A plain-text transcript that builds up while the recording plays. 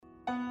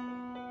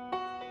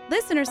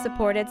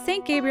Listener-supported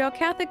St. Gabriel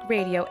Catholic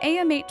Radio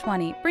AM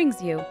 820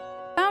 brings you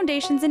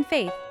Foundations in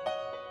Faith.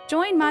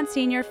 Join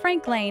Monsignor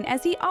Frank Lane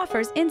as he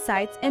offers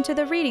insights into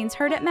the readings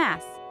heard at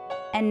Mass.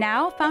 And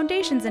now,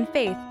 Foundations in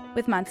Faith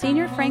with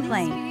Monsignor Frank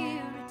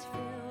Lane.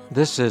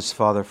 This is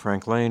Father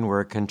Frank Lane.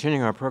 We're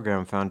continuing our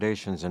program,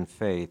 Foundations in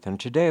Faith, and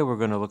today we're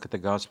going to look at the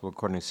Gospel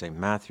according to St.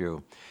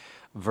 Matthew,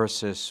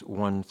 verses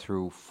 1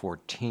 through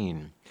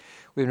 14.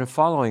 We've been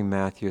following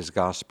Matthew's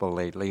Gospel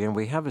lately, and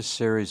we have a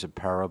series of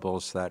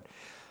parables that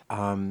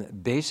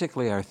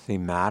basically are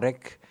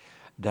thematic,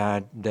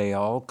 that they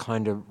all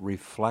kind of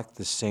reflect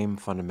the same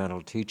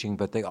fundamental teaching,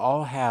 but they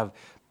all have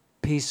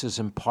pieces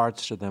and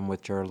parts to them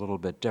which are a little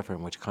bit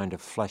different, which kind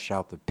of flesh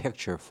out the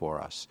picture for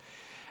us.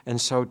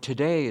 And so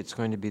today it's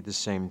going to be the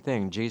same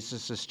thing.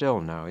 Jesus is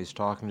still now. He's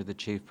talking to the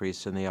chief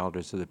priests and the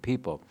elders of the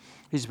people.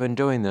 He's been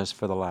doing this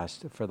for the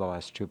last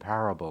two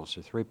parables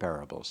or three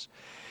parables.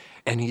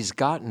 And he's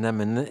gotten them,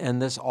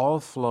 and this all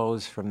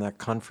flows from that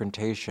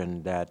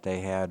confrontation that they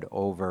had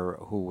over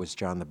who was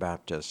John the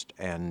Baptist.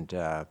 And,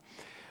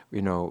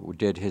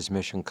 did his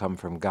mission come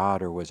from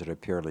God, or was it a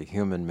purely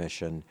human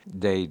mission?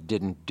 They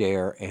didn't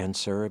dare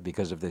answer,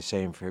 because if they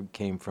say it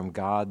came from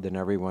God, then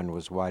everyone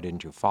was, why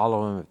didn't you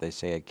follow him? If they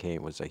say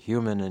it was a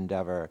human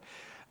endeavor,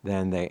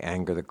 then they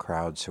anger the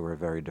crowds who were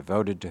very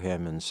devoted to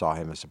him and saw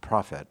him as a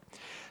prophet.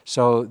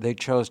 So they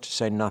chose to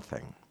say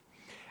nothing.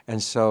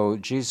 And so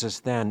Jesus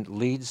then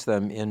leads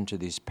them into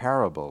these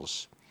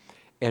parables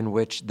in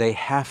which they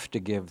have to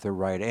give the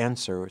right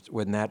answer,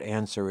 when that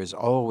answer is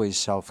always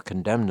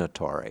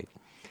self-condemnatory.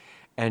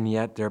 And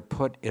yet they're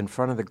put in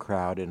front of the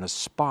crowd in a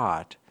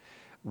spot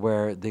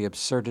where the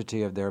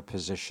absurdity of their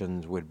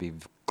positions would be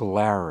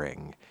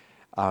glaring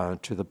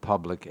to the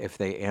public if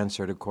they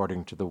answered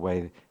according to the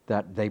way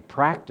that they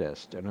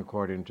practiced and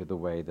according to the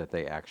way that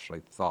they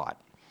actually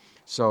thought.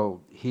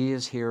 So he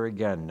is here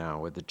again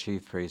now with the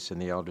chief priests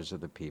and the elders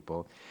of the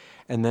people,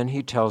 and then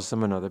he tells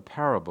them another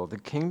parable. The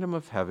kingdom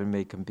of heaven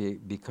may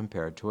be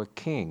compared to a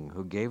king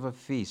who gave a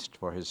feast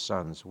for his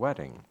son's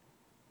wedding.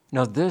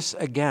 Now this,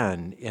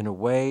 again, in a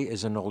way,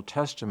 is an Old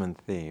Testament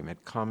theme.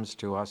 It comes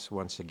to us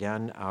once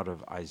again out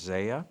of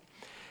Isaiah,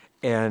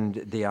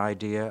 and the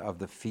idea of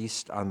the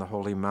feast on the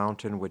holy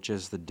mountain, which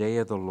is the day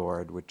of the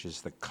Lord, which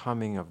is the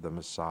coming of the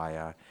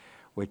Messiah,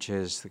 which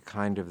is the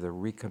kind of the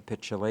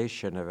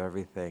recapitulation of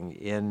everything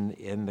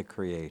in the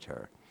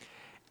Creator.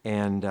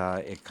 And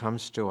it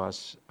comes to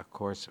us, of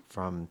course,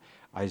 from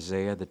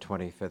Isaiah, the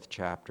 25th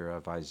chapter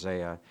of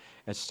Isaiah.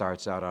 It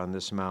starts out, on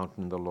this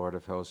mountain the Lord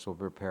of hosts will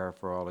prepare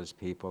for all his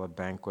people a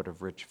banquet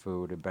of rich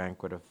food, a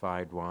banquet of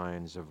fine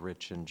wines, of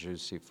rich and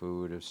juicy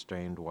food, of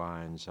strained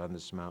wines on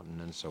this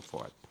mountain, and so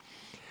forth.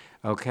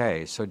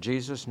 Okay, so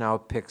Jesus now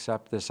picks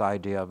up this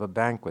idea of a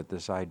banquet,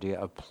 this idea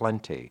of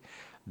plenty,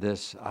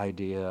 this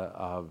idea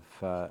of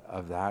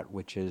that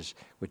which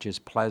is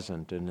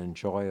pleasant and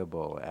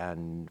enjoyable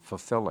and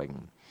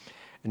fulfilling.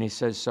 And he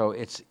says, so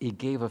he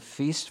gave a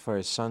feast for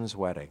his son's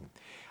wedding.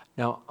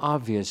 Now,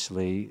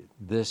 obviously,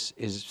 this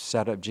is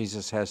set up,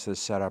 Jesus has this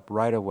set up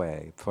right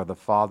away for the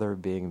Father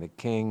being the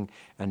King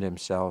and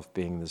himself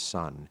being the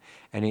Son.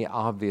 And he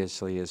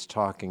obviously is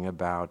talking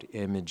about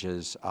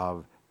images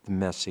of the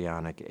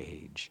Messianic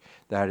age,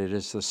 that it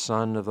is the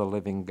Son of the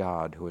living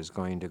God who is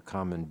going to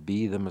come and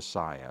be the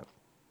Messiah.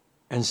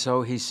 And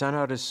so he sent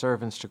out his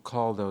servants to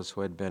call those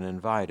who had been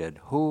invited.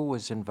 Who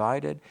was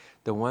invited?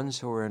 The ones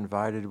who were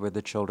invited were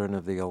the children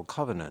of the Old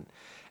Covenant.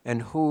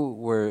 And who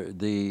were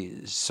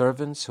the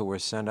servants who were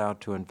sent out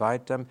to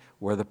invite them?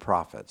 Were the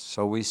prophets.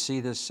 So we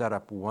see this set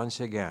up once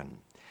again,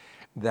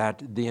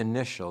 that the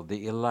initial,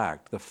 the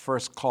elect, the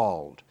first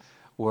called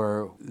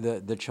were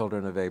the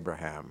children of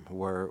Abraham,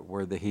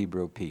 were the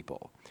Hebrew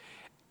people.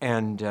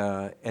 And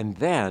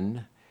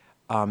then,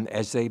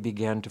 as they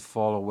began to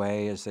fall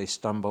away, as they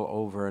stumble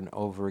over and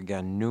over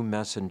again, new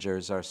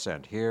messengers are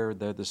sent. Here,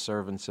 they're the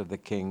servants of the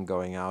king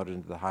going out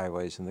into the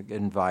highways and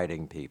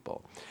inviting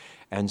people.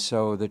 And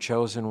so the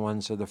chosen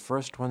ones are the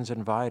first ones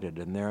invited,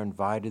 and they're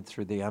invited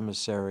through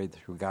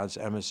through God's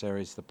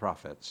emissaries, the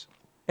prophets.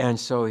 And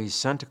so he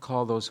sent to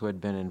call those who had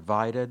been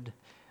invited,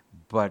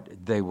 but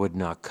they would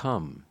not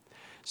come.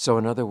 So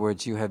in other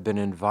words, you have been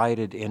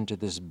invited into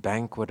this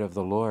banquet of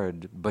the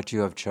Lord, but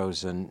you have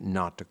chosen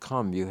not to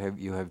come. You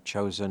have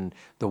chosen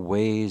the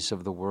ways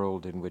of the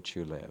world in which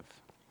you live.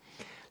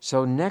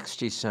 So next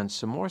he sent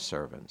some more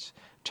servants.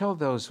 Tell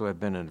those who have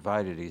been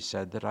invited, he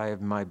said, that I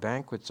have my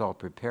banquets all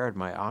prepared,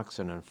 my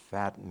oxen and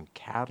fattened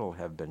cattle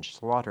have been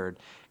slaughtered,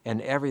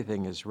 and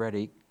everything is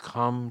ready.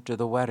 Come to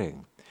the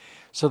wedding.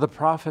 So the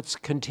prophets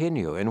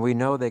continue, and we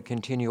know they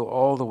continue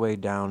all the way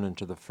down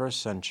into the 1st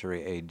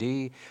century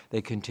A.D.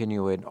 They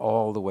continue it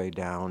all the way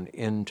down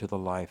into the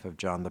life of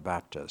John the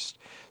Baptist.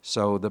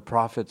 So the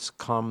prophets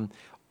come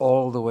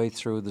all the way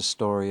through the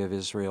story of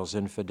Israel's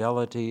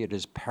infidelity. It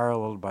is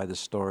paralleled by the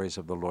stories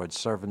of the Lord's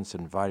servants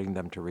inviting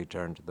them to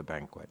return to the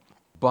banquet.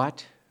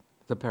 But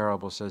the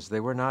parable says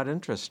they were not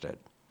interested.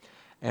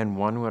 And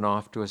one went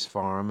off to his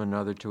farm,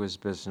 another to his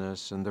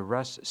business, and the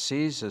rest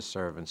seized his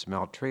servants,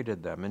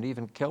 maltreated them, and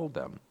even killed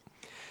them.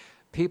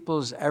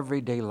 people's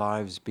everyday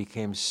lives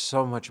became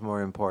so much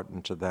more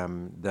important to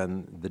them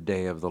than the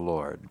day of the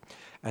Lord.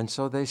 And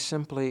so they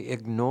simply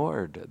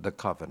ignored the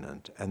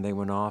covenant and they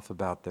went off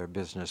about their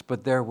business.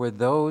 But there were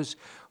those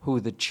who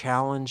the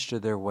challenge to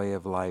their way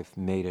of life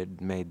made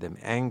them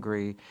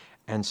angry,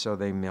 and so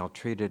they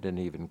maltreated and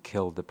even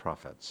killed the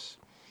prophets.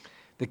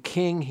 The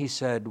king, he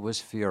said, was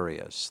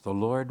furious. The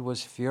Lord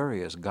was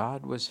furious.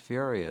 God was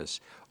furious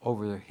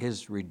over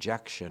his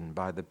rejection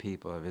by the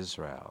people of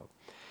Israel.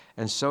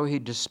 And so he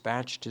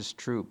dispatched his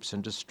troops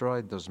and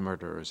destroyed those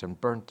murderers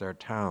and burnt their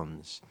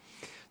towns.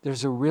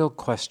 There's a real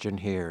question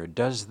here.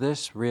 Is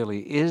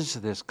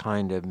this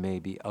kind of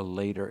maybe a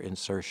later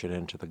insertion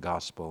into the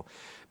gospel?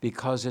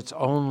 Because it's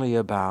only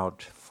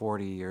about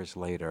 40 years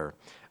later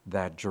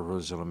that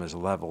Jerusalem is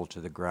leveled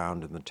to the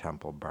ground and the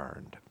temple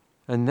burned.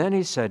 And then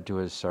he said to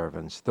his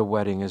servants, "The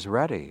wedding is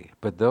ready,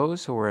 but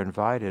those who were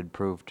invited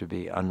proved to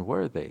be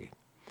unworthy."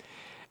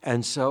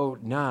 And so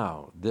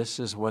now this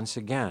is once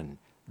again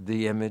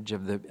the image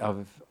of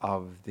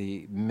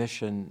the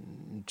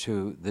mission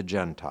to the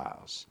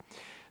Gentiles.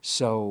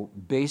 So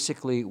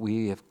basically,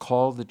 we have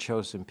called the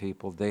chosen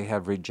people. They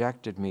have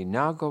rejected me.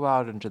 Now go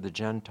out into the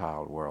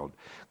Gentile world.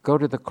 Go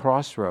to the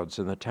crossroads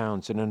in the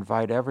towns and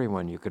invite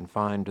everyone you can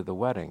find to the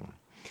wedding.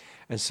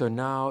 And so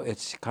now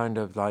it's kind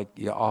of like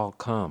you all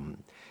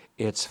come.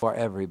 It's for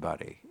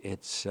everybody.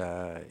 It's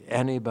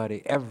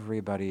everybody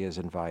is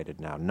invited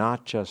now,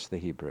 not just the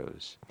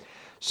Hebrews.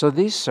 So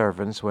these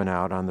servants went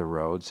out on the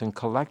roads and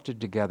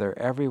collected together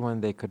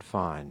everyone they could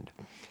find.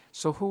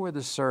 So who are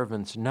the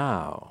servants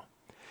now?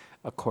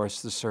 Of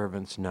course, the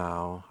servants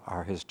now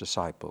are his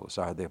disciples,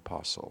 are the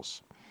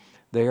apostles.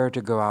 They are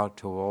to go out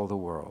to all the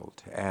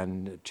world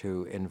and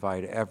to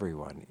invite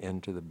everyone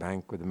into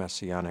the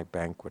messianic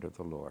banquet of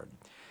the Lord.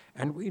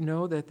 And we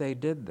know that they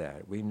did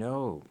that. We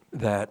know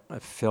that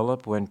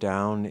Philip went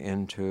down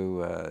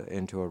into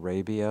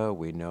Arabia.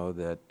 We know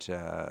that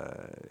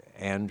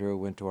Andrew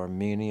went to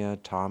Armenia.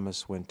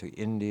 Thomas went to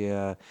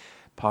India.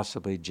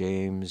 Possibly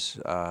James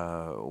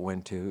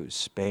went to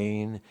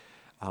Spain,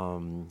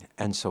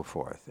 and so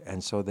forth.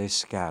 And so they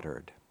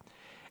scattered,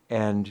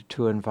 and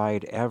to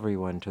invite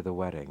everyone to the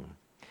wedding.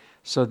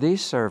 So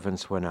these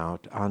servants went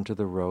out onto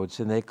the roads,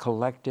 and they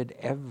collected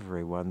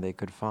everyone they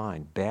could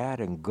find, bad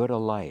and good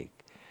alike.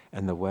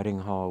 And the wedding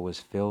hall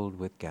was filled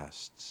with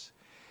guests.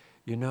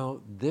 You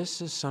know,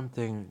 this is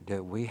something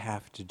that we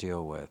have to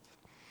deal with,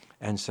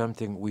 and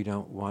something we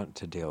don't want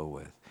to deal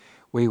with.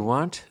 We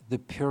want the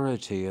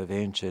purity of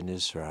ancient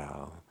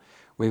Israel.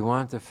 We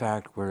want the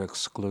fact we're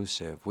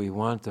exclusive. We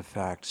want the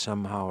fact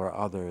somehow or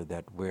other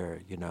that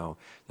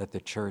that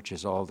the church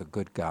is all the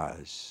good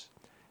guys.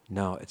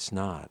 No, it's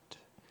not.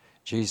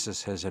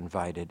 Jesus has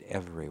invited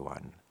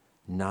everyone,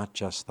 not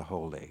just the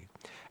holy.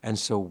 And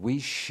so we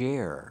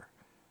share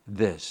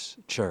this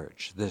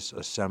church, this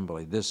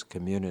assembly, this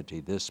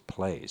community, this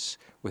place,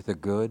 with the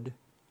good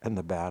and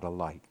the bad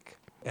alike.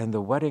 And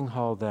the wedding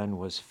hall then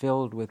was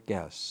filled with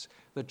guests.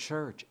 The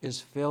church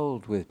is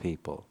filled with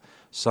people,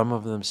 some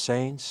of them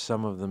saints,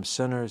 some of them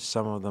sinners,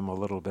 some of them a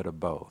little bit of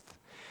both.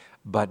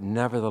 But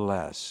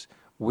nevertheless,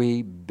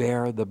 we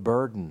bear the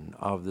burden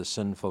of the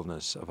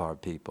sinfulness of our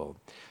people.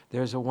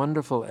 There's a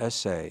wonderful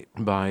essay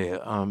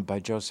by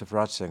Joseph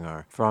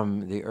Ratzinger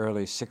from the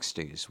early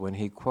 60s when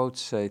he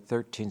quotes a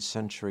 13th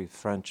century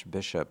French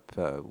bishop,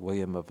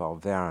 William of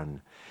Auvergne,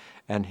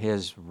 and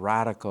his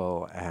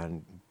radical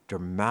and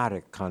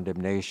dramatic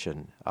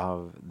condemnation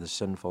of the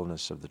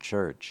sinfulness of the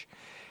church.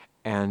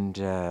 And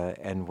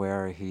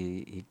where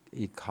he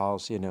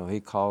calls her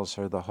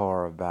the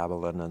whore of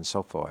Babylon and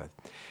so forth.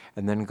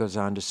 And then goes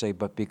on to say,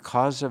 but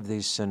because of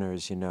these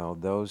sinners,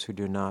 those who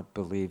do not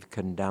believe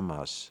condemn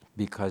us,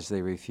 because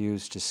they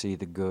refuse to see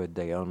the good,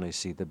 they only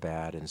see the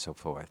bad, and so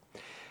forth.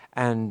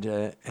 And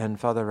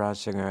Father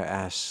Ratzinger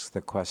asks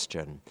the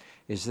question,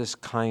 is this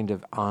kind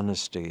of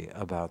honesty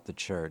about the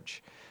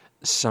church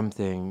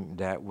something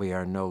that we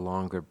are no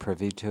longer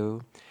privy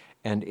to?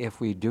 And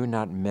if we do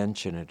not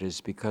mention it, is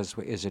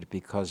it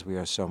because we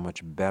are so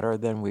much better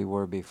than we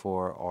were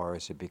before, or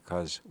is it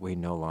because we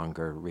no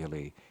longer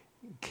really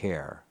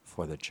care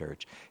for the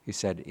church? He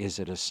said, is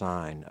it a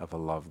sign of a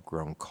love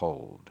grown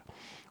cold?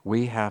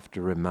 We have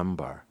to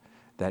remember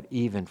that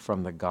even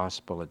from the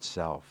gospel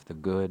itself, the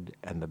good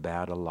and the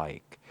bad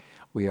alike,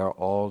 we are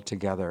all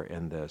together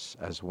in this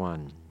as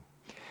one.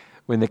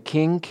 When the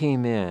king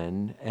came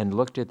in and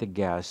looked at the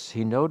guests,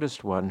 he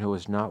noticed one who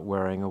was not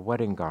wearing a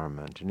wedding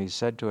garment. And he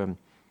said to him,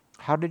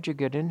 "How did you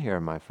get in here,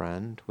 my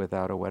friend,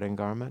 without a wedding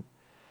garment?"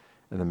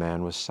 And the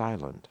man was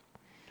silent.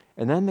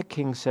 And then the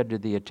king said to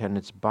the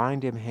attendants,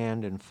 "Bind him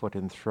hand and foot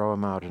and throw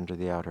him out into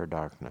the outer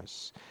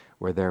darkness,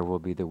 where there will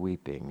be the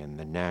weeping and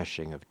the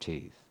gnashing of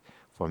teeth.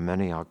 For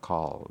many are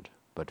called,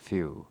 but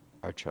few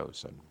are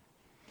chosen."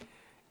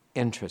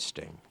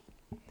 Interesting.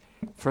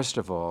 First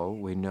of all,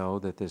 we know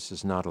that this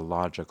is not a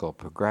logical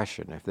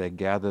progression. If they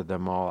gather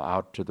them all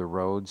out to the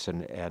roads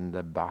and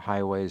the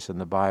highways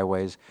and the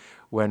byways,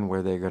 when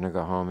were they going to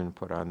go home and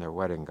put on their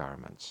wedding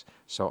garments?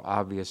 So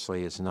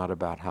obviously it's not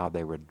about how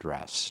they were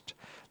dressed.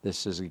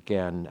 This is,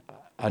 again,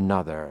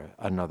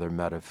 another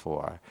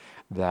metaphor,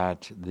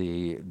 that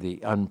the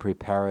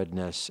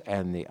unpreparedness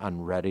and the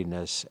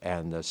unreadiness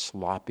and the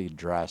sloppy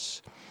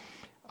dress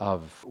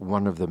of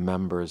one of the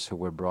members who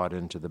were brought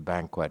into the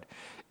banquet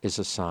is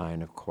a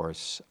sign, of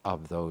course,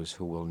 of those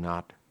who will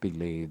not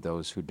believe,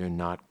 those who do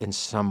not in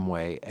some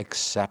way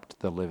accept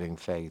the living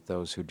faith,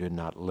 those who do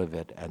not live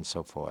it, and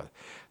so forth.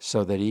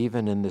 So that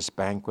even in this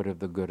banquet of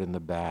the good and the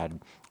bad,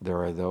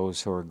 there are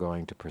those who are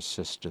going to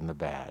persist in the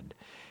bad.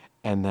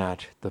 And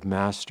that the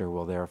master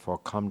will therefore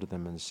come to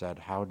them and said,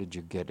 how did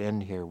you get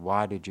in here?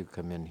 Why did you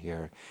come in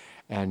here?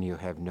 And you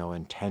have no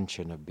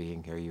intention of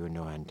being here. You have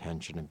no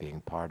intention of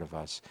being part of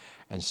us.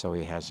 And so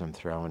he has them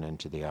thrown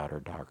into the outer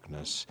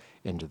darkness,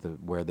 into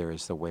where there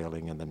is the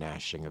wailing and the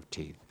gnashing of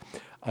teeth.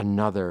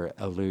 Another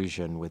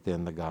allusion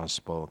within the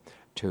gospel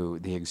to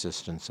the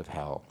existence of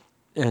hell.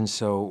 And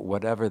so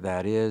whatever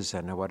that is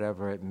and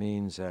whatever it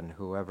means, and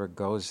whoever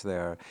goes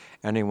there,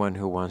 anyone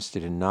who wants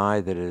to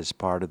deny that it is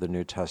part of the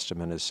New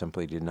Testament is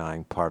simply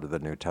denying part of the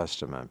New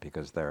Testament,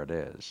 because there it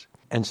is.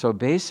 And so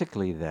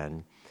basically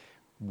then,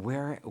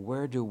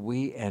 where do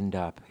we end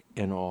up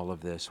in all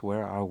of this?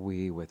 Where are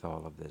we with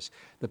all of this?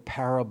 The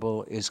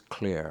parable is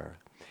clear.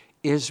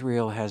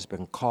 Israel has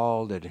been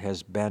called. It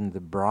has been the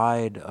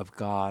bride of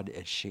God.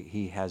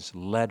 He has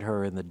led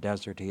her in the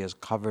desert. He has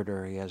covered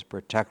her. He has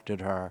protected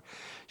her.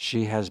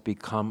 She has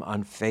become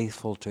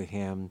unfaithful to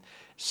him.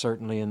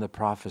 Certainly in the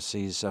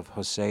prophecies of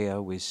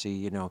Hosea, we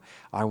see,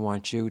 I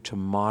want you to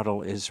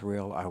model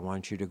Israel. I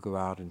want you to go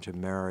out and to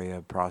marry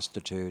a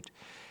prostitute,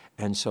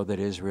 and so that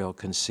Israel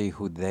can see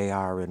who they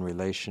are in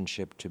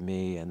relationship to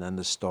me. And then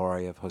the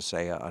story of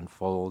Hosea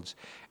unfolds,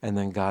 and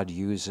then God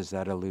uses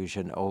that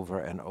illusion over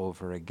and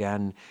over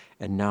again.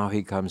 And now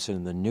he comes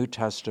in the New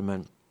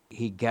Testament.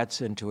 He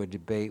gets into a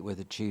debate with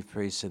the chief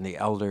priests and the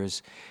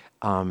elders.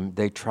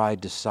 They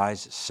tried to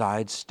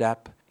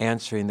sidestep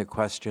answering the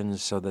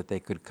questions so that they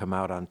could come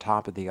out on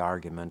top of the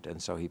argument,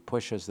 and so he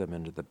pushes them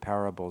into the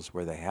parables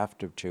where they have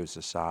to choose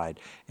a side,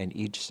 and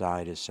each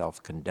side is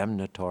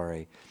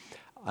self-condemnatory.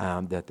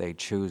 That they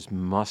choose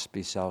must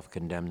be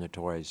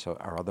self-condemnatory,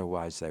 or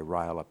otherwise they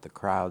rile up the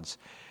crowds,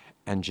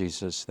 and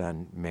Jesus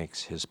then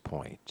makes his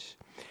point.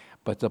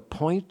 But the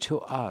point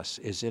to us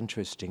is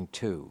interesting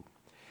too.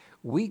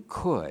 We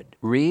could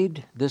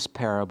read this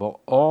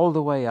parable all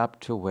the way up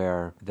to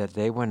where that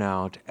they went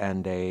out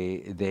and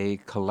they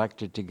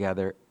collected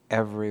together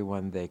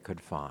everyone they could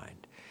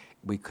find.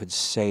 We could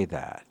say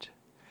that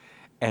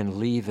and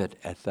leave it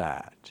at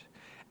that.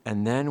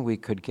 And then we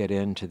could get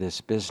into this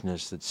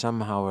business that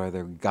somehow or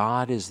other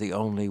God is the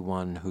only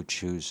one who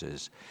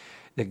chooses,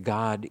 that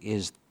God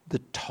is the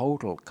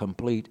total,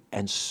 complete,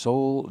 and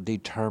sole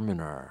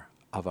determiner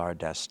of our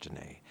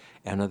destiny.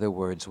 In other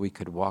words, we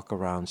could walk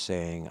around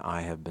saying,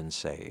 I have been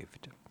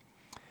saved.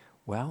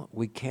 Well,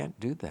 we can't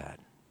do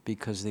that,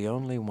 because the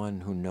only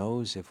one who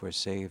knows if we're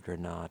saved or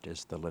not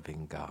is the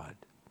living God.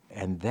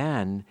 And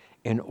then,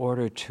 in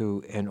order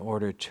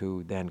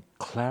to then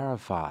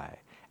clarify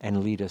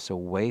and lead us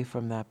away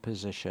from that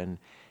position,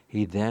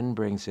 he then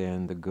brings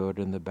in the good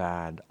and the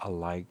bad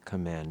alike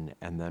come in,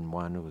 and then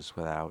one who was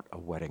without a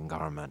wedding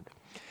garment.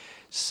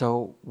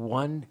 So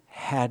one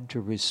had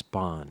to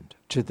respond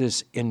to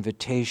this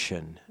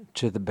invitation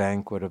to the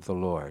banquet of the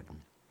Lord.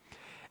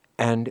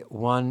 And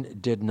one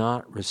did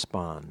not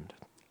respond,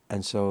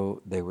 and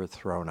so they were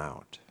thrown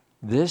out.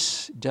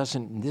 This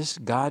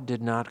God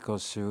did not go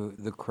through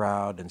the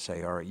crowd and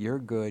say, all right, you're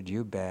good,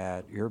 you're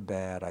bad,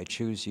 I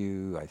choose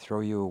you, I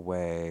throw you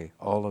away,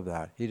 all of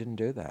that. He didn't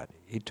do that.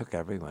 He took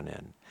everyone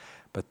in.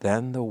 But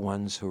then the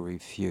ones who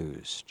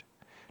refused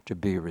to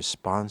be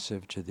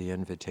responsive to the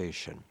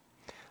invitation,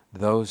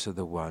 those are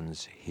the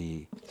ones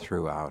he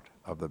threw out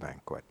of the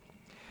banquet.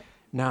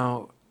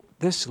 Now,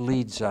 this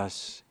leads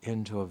us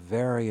into a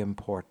very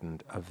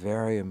important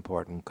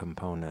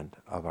component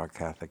of our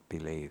Catholic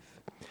belief.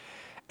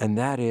 And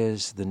that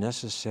is the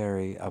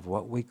necessary of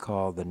what we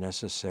call the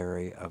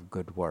necessary of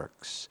good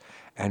works.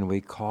 And we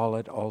call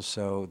it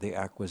also the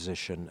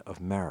acquisition of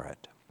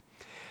merit.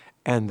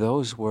 And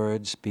those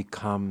words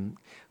become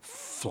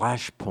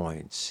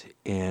flashpoints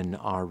in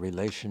our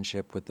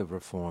relationship with the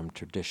Reformed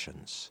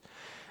traditions.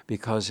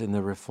 Because in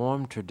the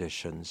Reformed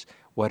traditions,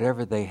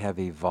 whatever they have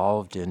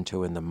evolved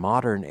into in the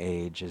modern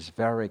age is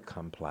very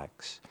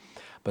complex.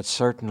 But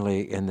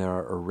certainly in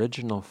their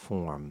original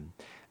form,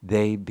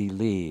 they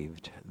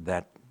believed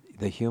that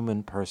the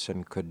human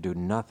person could do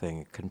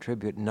nothing,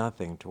 contribute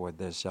nothing toward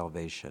their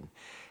salvation.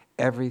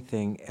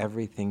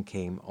 Everything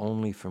came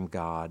only from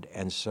God,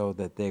 and so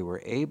that they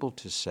were able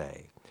to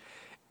say,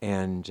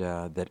 and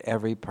that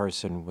every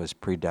person was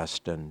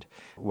predestined.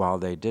 While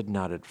they did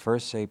not at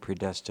first say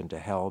predestined to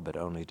hell, but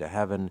only to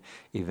heaven,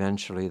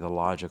 eventually the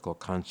logical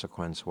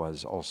consequence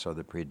was also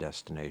the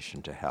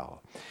predestination to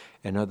hell.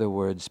 In other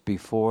words,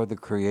 before the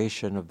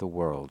creation of the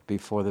world,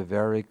 before the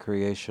very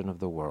creation of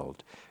the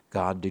world,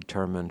 God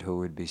determined who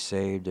would be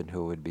saved and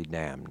who would be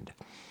damned.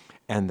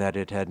 and that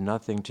it had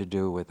nothing to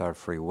do with our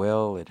free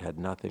will, it had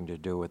nothing to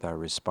do with our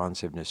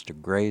responsiveness to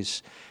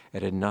grace,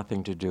 it had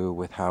nothing to do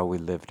with how we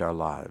lived our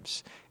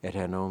lives. It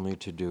had only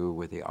to do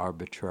with the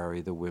arbitrary,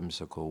 the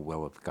whimsical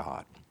will of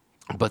God.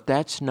 But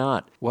that's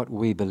not what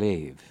we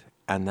believe,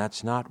 and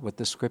that's not what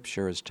the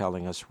Scripture is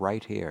telling us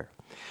right here.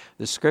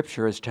 The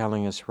Scripture is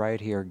telling us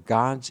right here,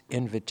 God's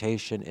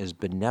invitation is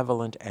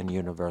benevolent and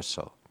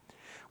universal.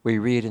 We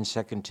read in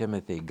 2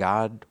 Timothy,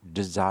 God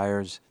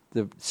desires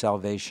the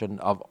salvation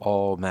of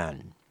all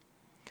men.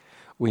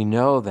 We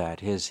know that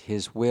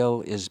his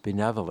will is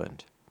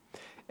benevolent.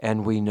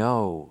 And we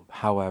know,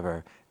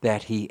 however,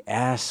 that he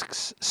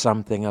asks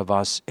something of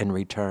us in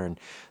return.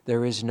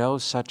 There is no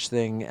such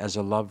thing as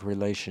a love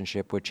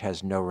relationship which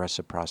has no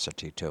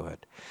reciprocity to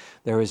it.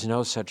 There is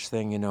no such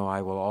thing,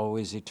 I will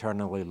always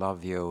eternally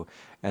love you,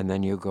 and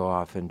then you go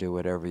off and do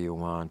whatever you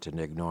want and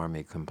ignore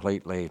me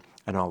completely,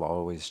 and I'll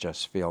always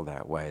just feel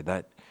that way.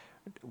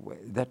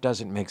 That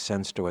doesn't make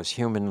sense to us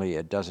humanly.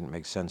 It doesn't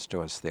make sense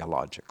to us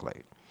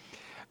theologically.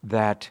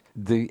 That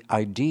the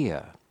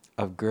idea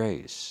of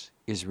grace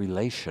is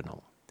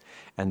relational.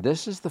 And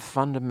this is the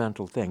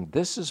fundamental thing.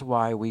 This is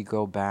why we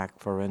go back,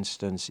 for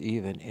instance,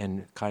 even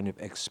in kind of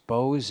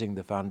exposing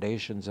the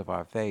foundations of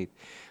our faith,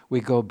 we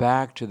go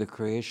back to the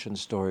creation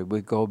story.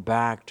 We go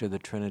back to the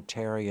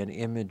Trinitarian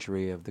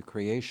imagery of the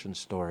creation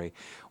story,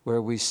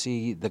 where we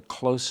see the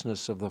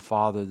closeness of the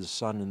Father, the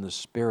Son, and the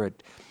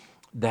Spirit,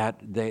 that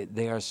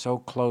they are so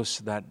close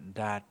that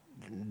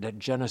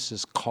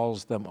Genesis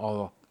calls them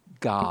all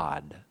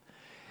God.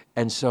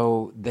 And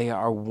so they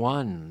are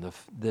one,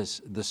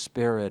 the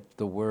Spirit,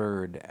 the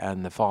Word,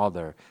 and the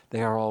Father.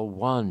 They are all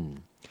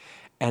one.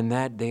 And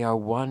that they are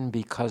one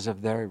because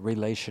of their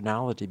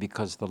relationality,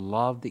 because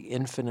the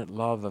infinite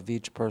love of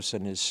each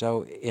person is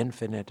so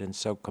infinite and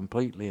so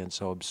completely and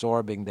so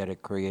absorbing that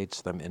it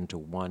creates them into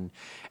one.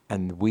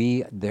 And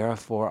we,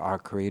 therefore, are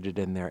created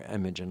in their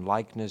image and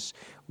likeness.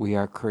 We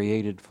are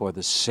created for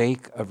the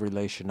sake of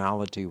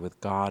relationality with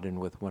God and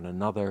with one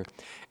another.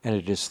 And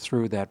it is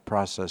through that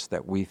process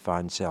that we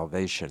find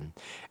salvation.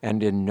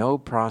 And in no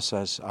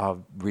process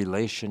of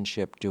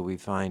relationship do we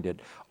find it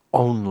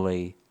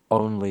only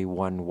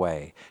one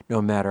way.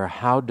 No matter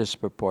how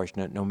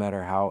disproportionate, no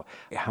matter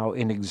how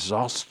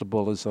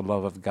inexhaustible is the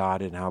love of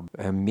God, and how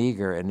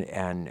meager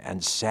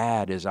and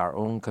sad is our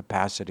own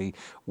capacity,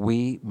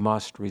 we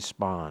must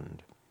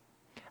respond.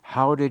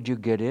 How did you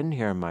get in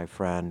here, my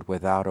friend,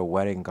 without a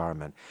wedding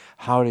garment?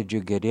 How did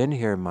you get in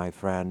here, my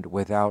friend,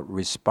 without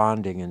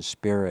responding in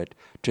spirit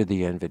to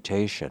the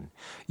invitation?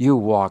 You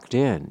walked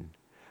in,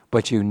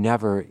 but you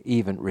never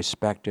even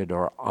respected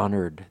or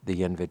honored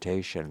the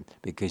invitation,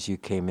 because you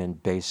came in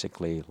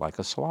basically like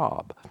a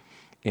slob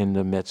in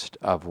the midst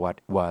of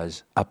what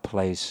was a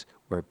place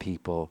where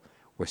people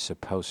were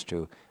supposed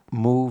to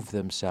move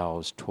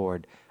themselves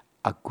toward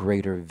a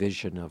greater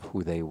vision of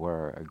who they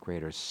were, a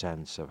greater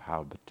sense of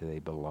how they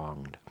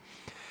belonged.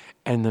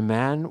 And the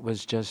man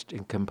was just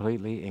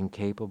completely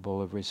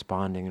incapable of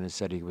responding, and it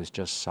said he was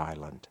just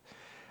silent.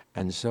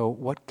 And so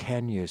what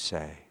can you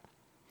say?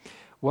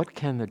 What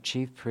can the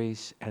chief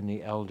priests and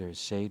the elders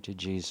say to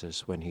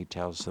Jesus when he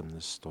tells them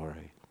this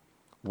story?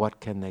 What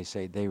can they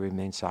say? They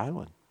remain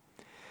silent.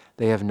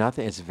 They have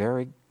nothing. It's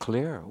very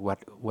clear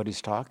what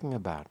he's talking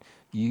about.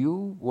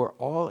 You were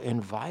all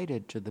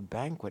invited to the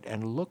banquet,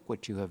 and look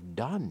what you have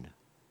done.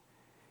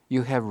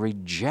 You have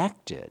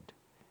rejected,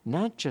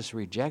 not just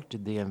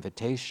rejected the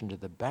invitation to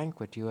the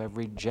banquet, you have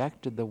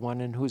rejected the one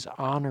in whose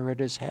honor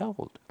it is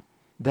held.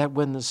 That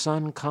when the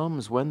Son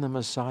comes, when the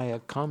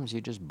Messiah comes,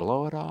 you just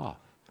blow it off.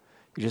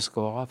 You just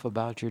go off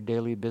about your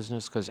daily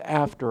business, because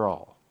after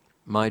all,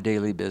 my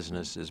daily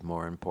business is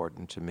more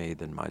important to me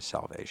than my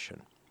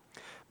salvation.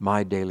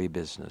 My daily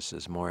business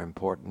is more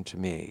important to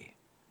me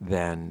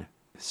than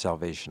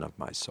salvation of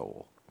my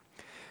soul.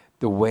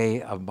 The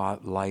way of my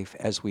life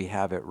as we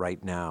have it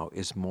right now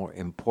is more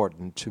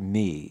important to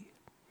me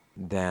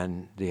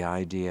than the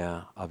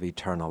idea of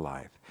eternal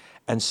life.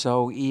 And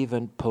so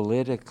even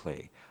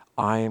politically,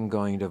 I am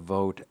going to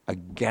vote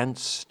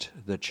against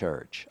the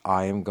church.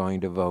 I am going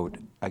to vote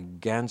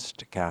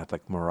against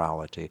Catholic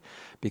morality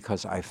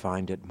because I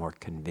find it more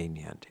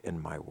convenient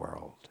in my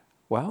world.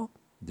 Well,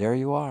 there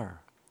you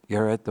are.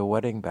 You're at the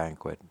wedding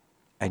banquet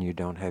and you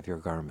don't have your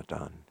garment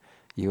on.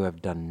 You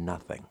have done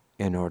nothing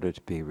in order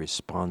to be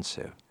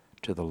responsive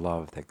to the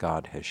love that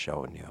God has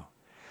shown you.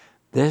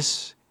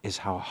 This is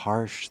how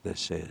harsh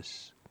this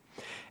is.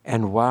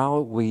 And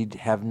while we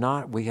have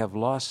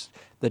lost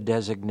the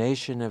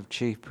designation of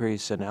chief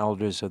priests and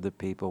elders of the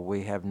people,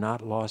 we have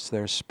not lost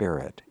their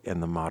spirit in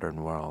the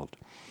modern world.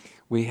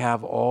 We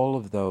have all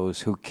of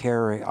those who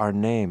carry our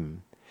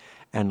name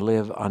and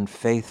live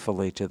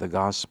unfaithfully to the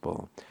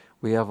gospel.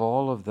 We have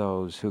all of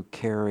those who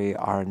carry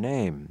our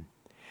name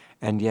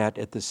and yet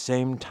at the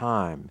same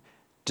time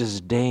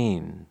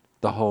disdain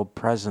the whole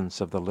presence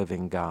of the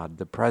living God,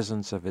 the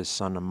presence of His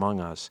Son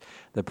among us,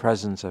 the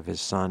presence of His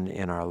Son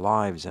in our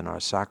lives, in our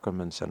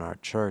sacraments, in our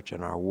church,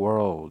 in our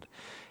world.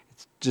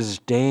 It's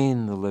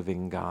disdain the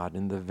living God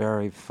in the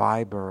very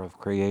fiber of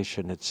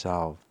creation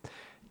itself.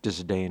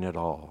 Disdain it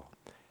all.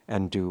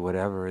 and do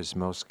whatever is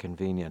most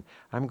convenient.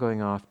 I'm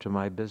going off to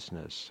my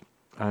business.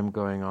 I'm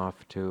going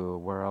off to,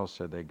 where else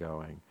are they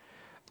going?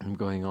 I'm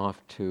going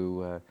off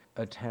to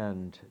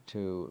attend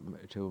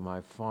to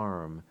my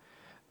farm,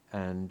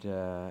 and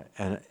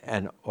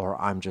or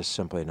I'm just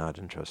simply not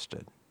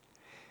interested.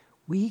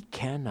 We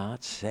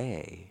cannot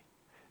say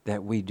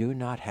that we do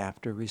not have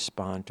to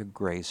respond to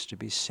grace to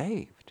be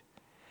saved.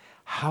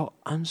 How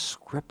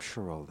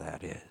unscriptural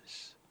that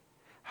is.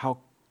 How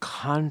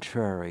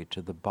contrary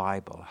to the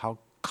Bible. How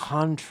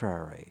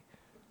contrary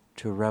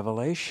to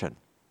Revelation.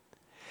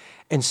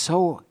 And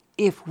so,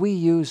 if we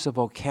use the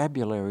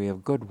vocabulary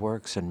of good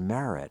works and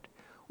merit,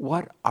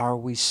 what are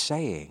we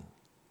saying?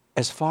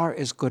 As far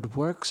as good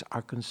works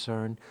are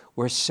concerned,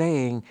 we're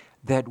saying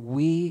that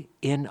we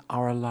in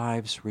our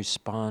lives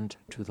respond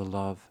to the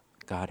love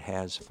God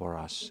has for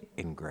us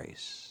in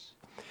grace.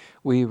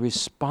 We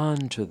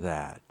respond to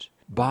that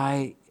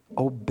by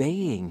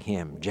obeying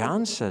Him.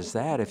 John says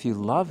that if you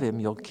love Him,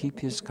 you'll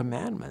keep His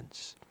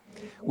commandments.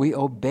 We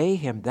obey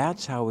Him.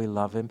 That's how we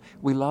love Him.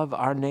 We love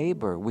our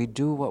neighbor. We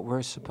do what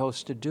we're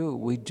supposed to do.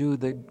 We do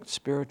the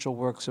spiritual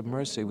works of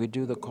mercy. We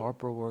do the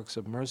corporal works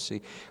of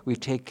mercy. We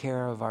take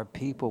care of our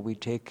people. We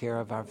take care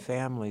of our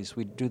families.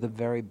 We do the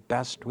very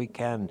best we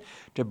can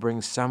to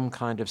bring some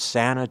kind of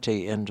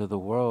sanity into the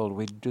world.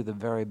 We do the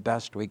very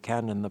best we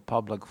can in the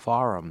public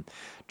forum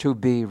to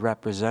be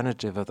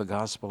representative of the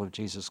gospel of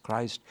Jesus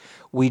Christ.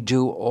 We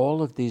do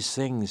all of these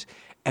things.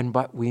 And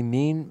what we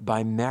mean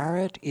by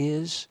merit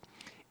is,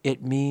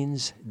 it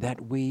means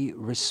that we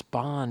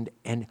respond.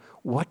 And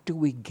what do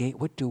we gain?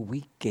 What do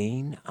we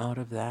gain out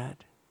of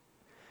that?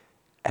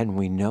 And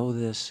we know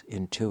this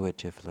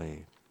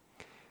intuitively.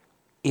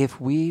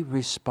 If we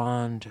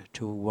respond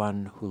to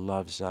one who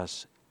loves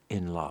us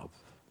in love,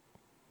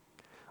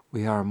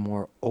 we are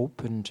more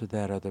open to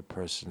that other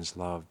person's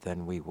love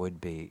than we would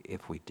be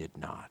if we did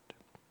not.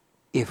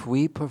 If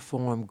we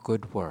perform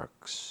good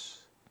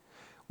works,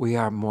 we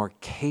are more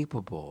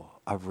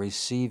capable of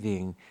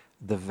receiving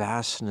the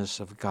vastness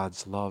of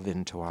God's love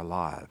into our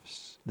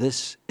lives.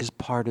 This is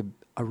part of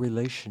a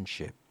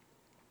relationship.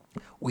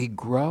 We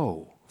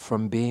grow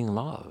from being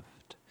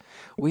loved.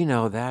 We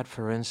know that,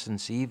 for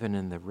instance, even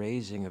in the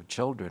raising of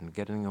children,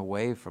 getting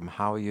away from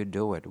how you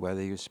do it,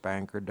 whether you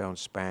spank or don't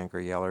spank, or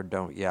yell or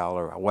don't yell,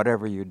 or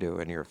whatever you do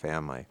in your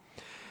family.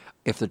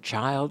 If the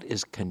child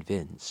is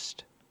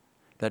convinced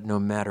that no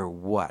matter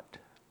what,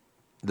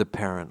 the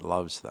parent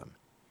loves them,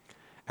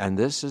 and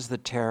this is the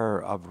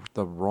terror of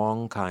the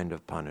wrong kind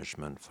of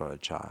punishment for a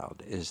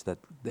child, is that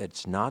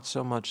it's not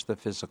so much the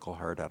physical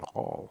hurt at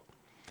all.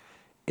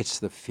 It's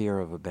the fear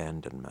of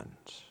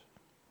abandonment.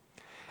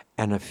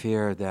 And a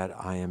fear that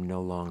I am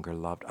no longer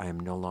loved, I am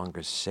no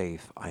longer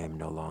safe, I am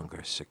no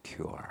longer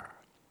secure.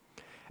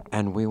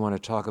 And we want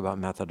to talk about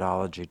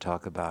methodology,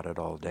 talk about it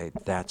all day.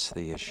 That's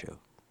the issue.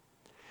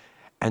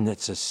 And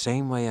it's the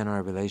same way in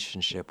our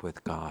relationship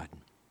with God.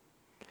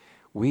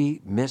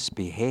 We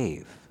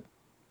misbehave.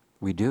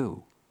 We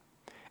do.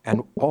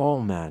 And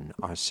all men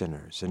are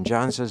sinners. And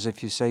John says,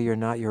 if you say you're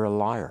not, you're a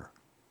liar.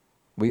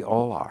 We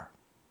all are.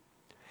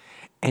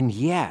 And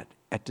yet,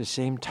 at the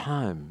same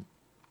time,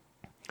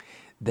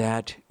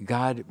 that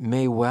God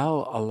may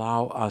well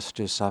allow us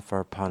to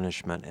suffer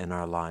punishment in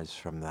our lives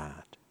from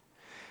that.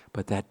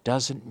 But that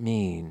doesn't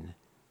mean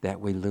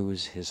that we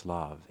lose His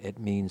love. It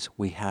means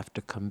we have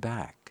to come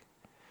back.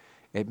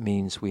 It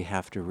means we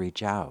have to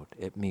reach out.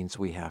 It means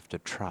we have to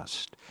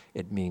trust.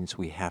 It means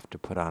we have to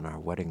put on our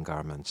wedding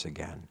garments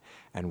again,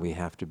 and we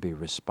have to be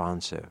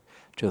responsive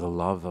to the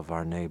love of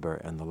our neighbor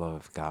and the love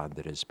of God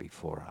that is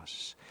before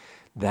us.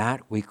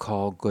 That we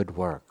call good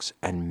works,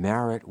 and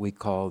merit we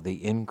call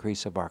the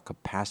increase of our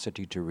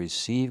capacity to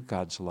receive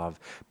God's love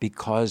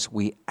because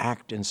we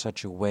act in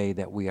such a way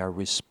that we are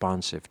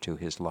responsive to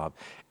His love,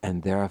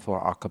 and therefore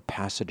our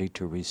capacity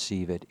to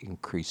receive it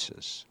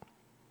increases.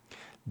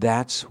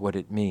 That's what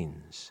it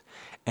means.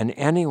 And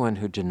anyone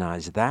who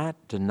denies that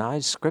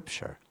denies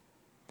Scripture.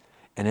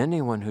 And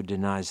anyone who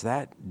denies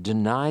that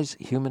denies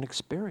human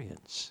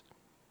experience.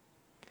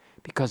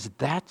 Because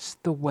that's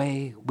the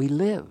way we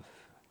live.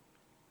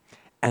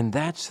 And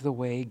that's the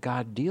way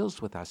God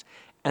deals with us.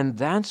 And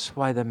that's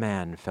why the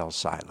man fell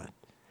silent.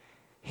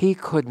 He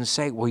couldn't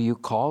say, well, you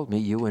called me,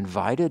 you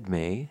invited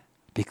me,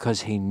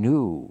 because he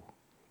knew.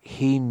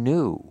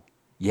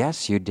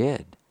 Yes, you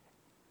did.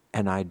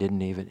 And I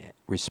didn't even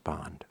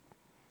respond.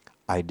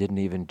 I didn't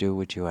even do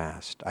what you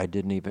asked. I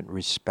didn't even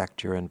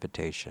respect your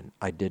invitation.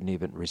 I didn't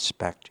even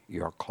respect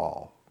your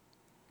call.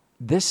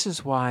 This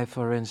is why,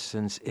 for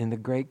instance, in the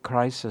great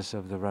crisis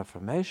of the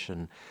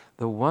Reformation,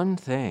 the one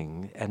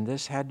thing, and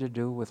this had to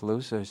do with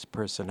Luther's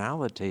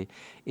personality,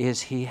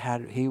 is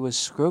he was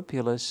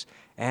scrupulous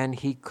and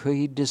he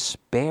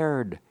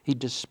despaired. He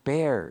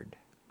despaired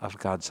of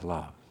God's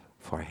love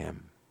for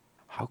him.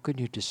 How could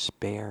you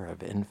despair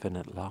of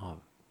infinite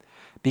love?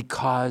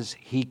 Because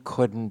he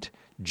couldn't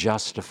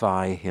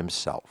justify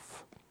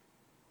himself.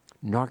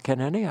 Nor can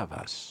any of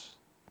us.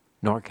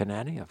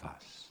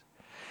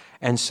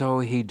 And so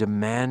he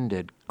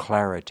demanded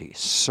clarity,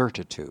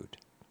 certitude.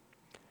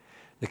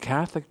 The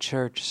Catholic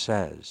Church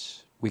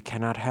says we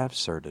cannot have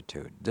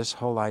certitude. This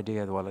whole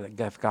idea that, well,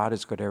 if God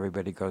is good,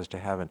 everybody goes to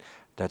heaven,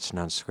 that's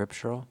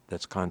non-scriptural,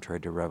 that's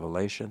contrary to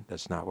Revelation,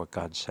 that's not what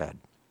God said.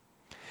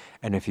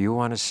 And if you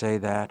want to say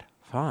that,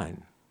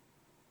 fine.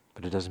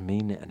 But it doesn't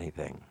mean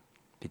anything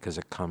because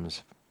it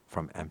comes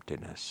from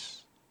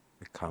emptiness.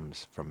 It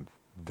comes from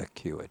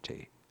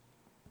vacuity.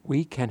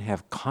 We can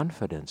have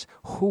confidence.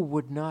 Who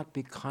would not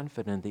be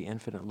confident in the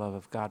infinite love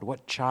of God?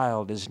 What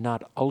child is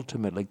not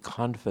ultimately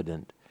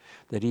confident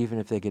that even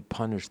if they get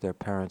punished, their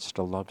parent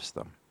still loves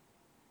them?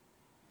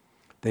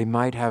 They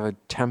might have a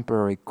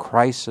temporary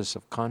crisis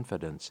of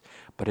confidence,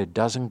 but it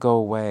doesn't go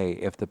away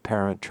if the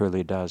parent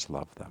truly does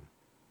love them.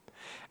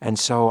 And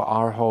so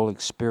our whole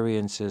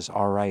experience is,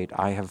 all right,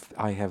 I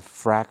have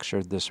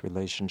fractured this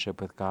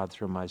relationship with God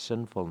through my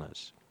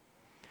sinfulness.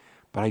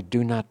 But I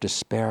do not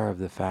despair of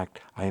the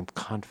fact I am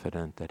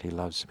confident that He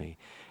loves me.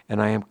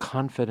 And I am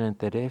confident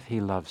that if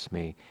He loves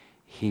me,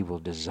 He will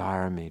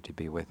desire me to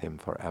be with Him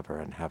forever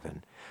in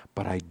heaven.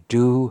 But I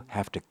do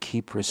have to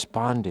keep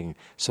responding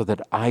so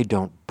that I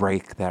don't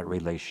break that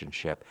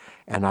relationship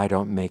and I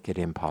don't make it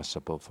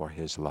impossible for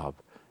His love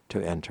to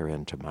enter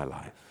into my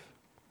life.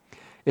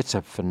 It's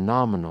a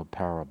phenomenal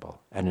parable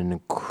and an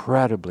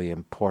incredibly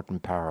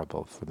important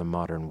parable for the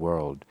modern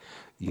world.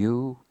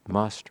 You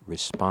must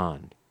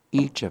respond.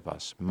 Each of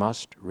us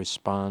must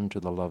respond to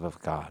the love of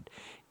God.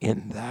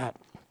 In that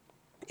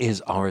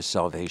is our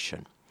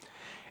salvation.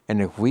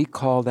 And if we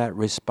call that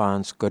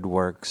response good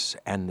works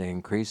and the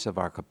increase of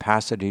our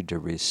capacity to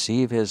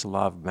receive His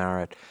love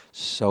merit,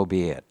 so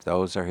be it.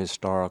 Those are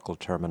historical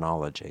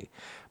terminology.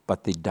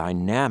 But the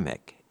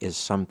dynamic is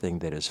something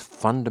that is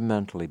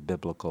fundamentally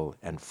biblical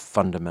and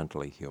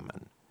fundamentally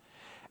human.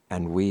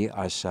 And we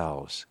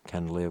ourselves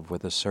can live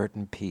with a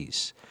certain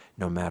peace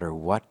no matter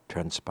what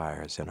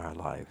transpires in our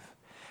life.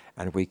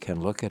 And we can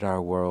look at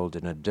our world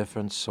in a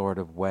different sort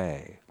of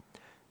way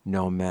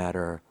no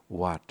matter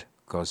what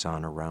goes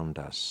on around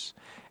us,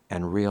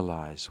 and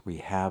realize we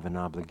have an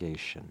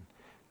obligation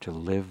to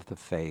live the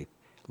faith,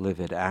 live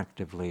it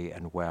actively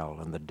and well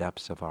in the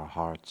depths of our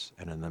hearts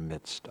and in the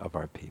midst of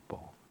our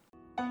people.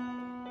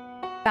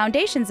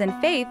 Foundations in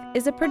Faith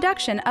is a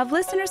production of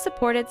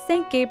listener-supported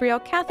St. Gabriel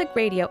Catholic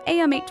Radio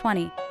AM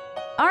 820.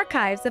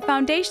 Archives of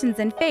Foundations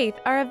in Faith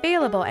are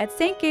available at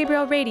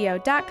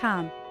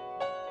stgabrielradio.com.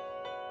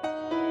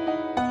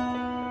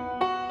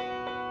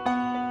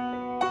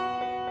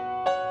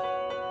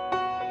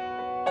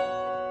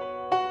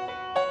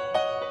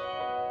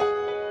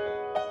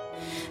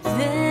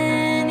 There